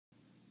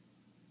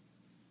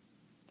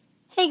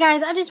Hey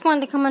guys, I just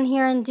wanted to come on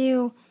here and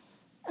do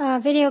a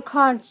video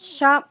called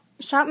Shop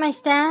My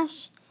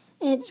Stash.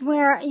 It's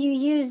where you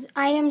use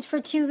items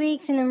for 2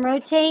 weeks and then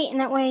rotate, and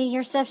that way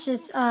your stuff's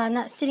just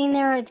not sitting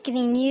there, it's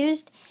getting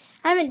used.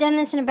 I haven't done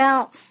this in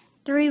about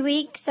 3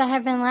 weeks. I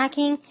have been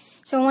lacking,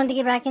 so I wanted to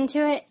get back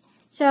into it.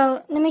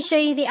 So let me show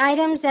you the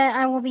items that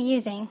I will be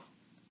using.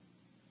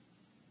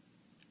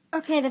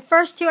 Okay, the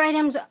first 2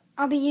 items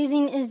I'll be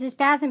using is this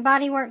Bath &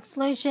 Body Works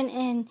lotion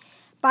and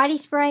body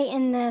spray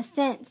in the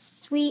scent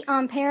Sweet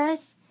on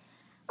Paris.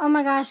 Oh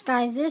my gosh,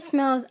 guys, this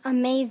smells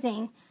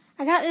amazing.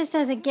 I got this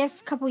as a gift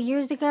a couple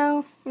years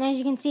ago, and as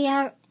you can see,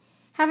 I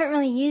haven't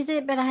really used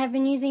it, but I have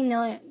been using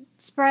the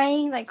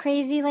spray like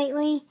crazy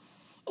lately.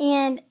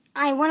 And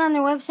I went on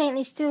their website and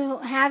they still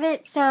have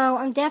it, so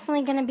I'm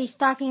definitely going to be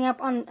stocking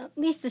up on at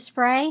least the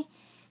spray,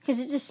 because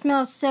it just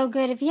smells so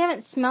good. If you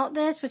haven't smelt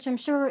this, which I'm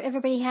sure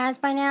everybody has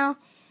by now,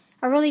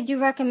 I really do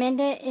recommend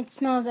it. It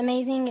smells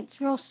amazing.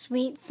 It's real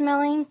sweet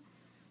smelling,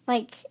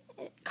 like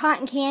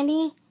cotton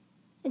candy.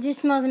 It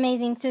just smells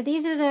amazing. So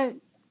these are the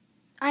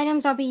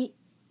items I'll be,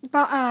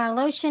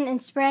 lotion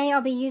and spray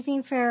I'll be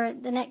using for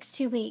the next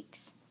 2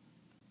 weeks.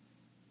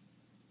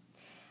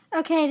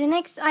 Okay, the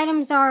next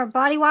items are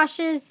body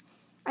washes.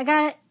 I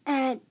got it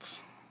at,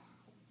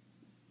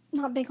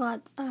 not Big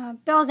Lots,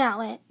 Bell's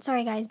Outlet.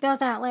 Sorry guys,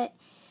 Bell's Outlet.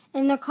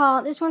 And they're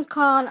called, this one's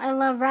called I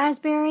Love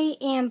Raspberry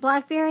and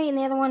Blackberry, and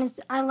the other one is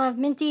I Love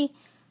Minty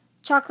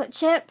Chocolate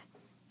Chip.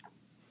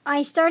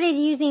 I started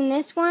using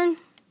this one.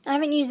 I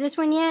haven't used this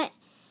one yet.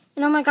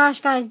 And oh my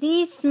gosh, guys,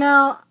 these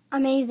smell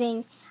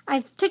amazing.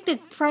 I took the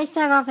price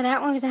tag off of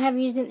that one because I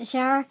haven't used it in the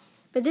shower.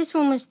 But this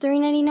one was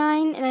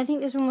 $3.99, and I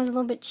think this one was a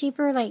little bit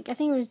cheaper. Like, I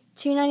think it was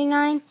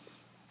 $2.99.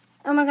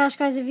 Oh my gosh,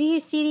 guys, if you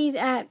see these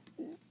at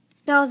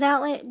Bell's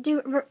Outlet,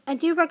 I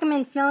do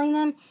recommend smelling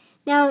them.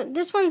 Now,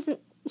 this one's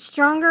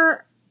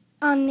stronger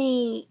in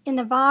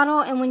the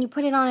bottle, and when you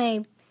put it on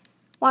a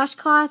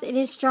washcloth, it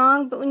is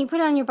strong, but when you put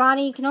it on your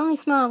body, you can only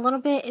smell a little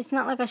bit. It's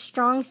not like a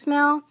strong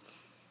smell.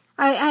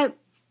 I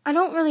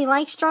don't really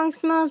like strong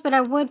smells, but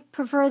I would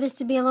prefer this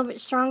to be a little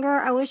bit stronger.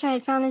 I wish I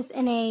had found this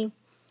in a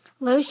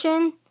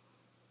lotion.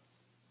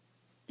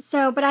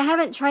 So, but I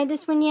haven't tried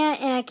this one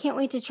yet, and I can't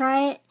wait to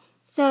try it.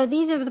 So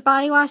these are the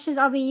body washes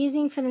I'll be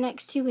using for the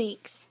next 2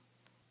 weeks.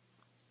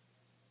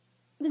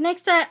 The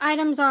next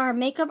items are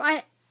makeup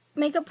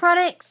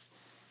products.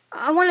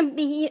 I want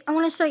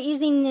to start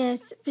using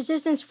this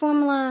Physicians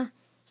Formula.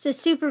 It's a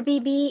Super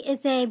BB.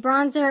 It's a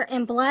bronzer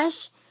and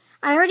blush.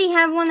 I already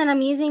have one that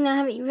I'm using that I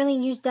haven't really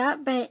used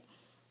up, but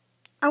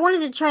I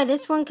wanted to try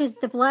this one because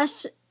the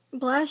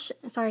blush,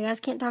 sorry guys,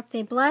 can't talk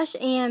today, blush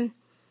and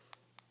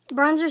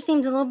bronzer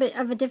seems a little bit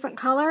of a different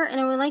color,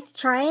 and I would like to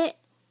try it.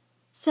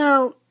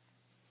 So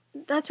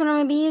that's what I'm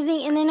going to be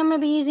using. And then I'm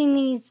going to be using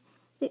these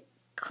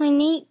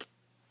Clinique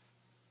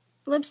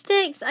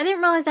lipsticks. I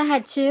didn't realize I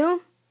had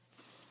 2.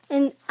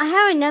 And I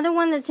have another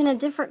one that's in a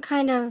different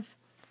kind of,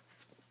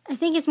 I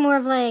think it's more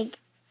of like,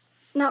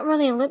 not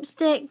really a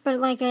lipstick, but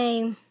like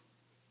a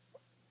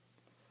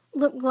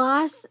lip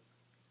gloss,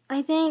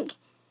 I think.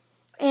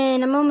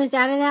 And I'm almost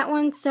out of that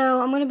one,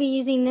 so I'm going to be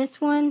using this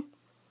one.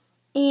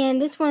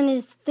 And this one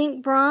is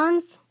Think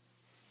Bronze.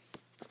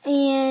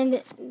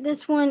 And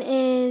this one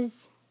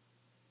is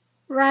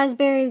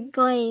Raspberry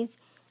Glaze.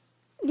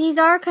 These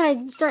are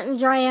kind of starting to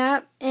dry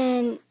up,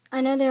 and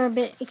I know they're a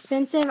bit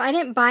expensive. I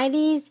didn't buy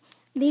these.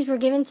 These were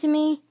given to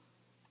me.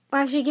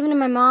 Well, actually given to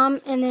my mom,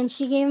 and then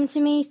she gave them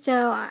to me.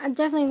 So I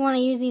definitely want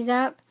to use these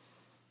up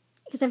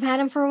because I've had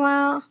them for a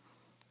while.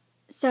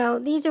 So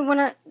these are one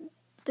of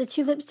the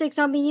 2 lipsticks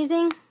I'll be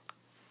using.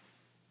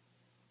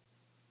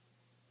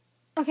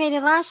 Okay, the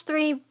last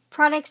 3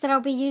 products that I'll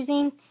be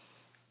using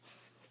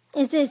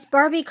is this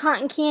Barbie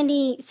Cotton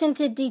Candy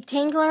Scented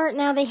Detangler.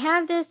 Now they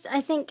have this, I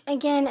think,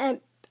 again,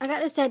 I got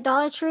this at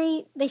Dollar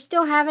Tree. They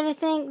still have it, I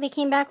think. They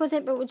came back with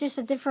it, but with just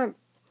a different,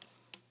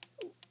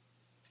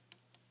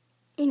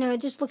 you know,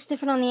 it just looks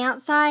different on the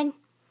outside.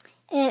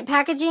 And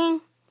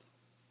packaging.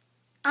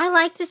 I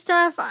like this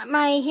stuff.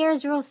 My hair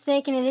is real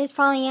thick and it is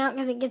falling out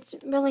because it gets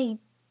really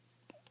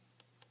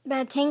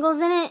bad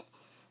tangles in it.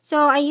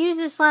 So I used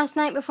this last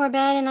night before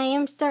bed, and I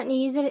am starting to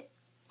use it.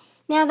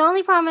 Now the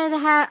only problem is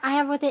I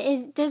have with it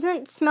is it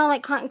doesn't smell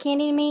like cotton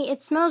candy to me.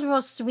 It smells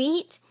real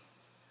sweet,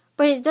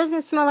 but it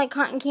doesn't smell like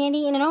cotton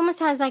candy, and it almost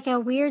has like a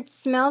weird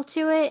smell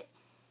to it.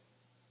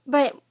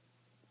 But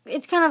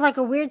it's kind of like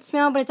a weird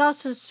smell, but it's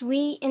also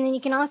sweet, and then you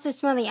can also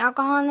smell the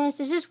alcohol in this.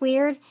 It's just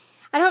weird.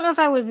 I don't know if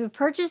I would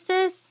repurchase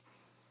this.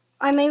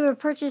 I may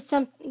repurchase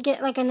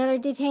get like another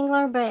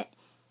detangler, but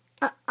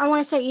I want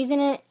to start using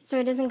it so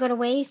it doesn't go to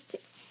waste.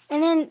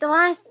 And then the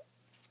last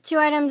 2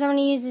 items I'm going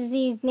to use is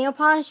these nail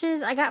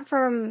polishes I got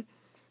from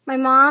my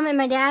mom and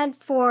my dad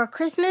for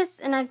Christmas,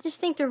 and I just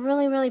think they're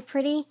really, really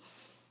pretty.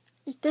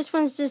 This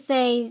one's just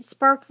a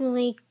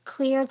sparkly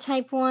clear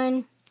type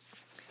one,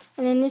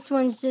 and then this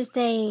one's just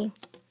a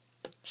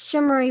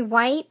shimmery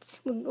white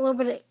with a little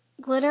bit of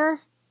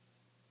glitter.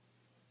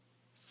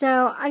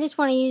 So I just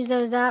want to use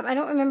those up. I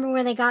don't remember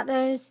where they got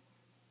those,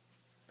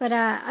 but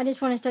I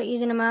just want to start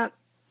using them up.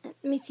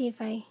 Let me see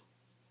if I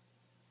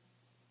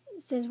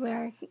says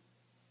where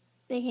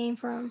they came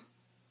from.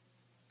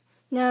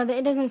 No,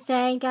 it doesn't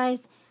say,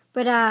 guys,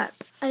 but I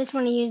just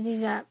want to use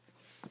these up.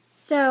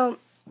 So,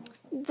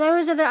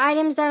 those are the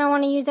items that I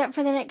want to use up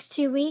for the next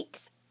 2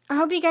 weeks. I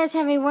hope you guys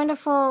have a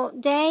wonderful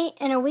day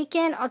and a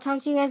weekend. I'll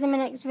talk to you guys in my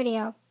next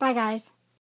video. Bye, guys.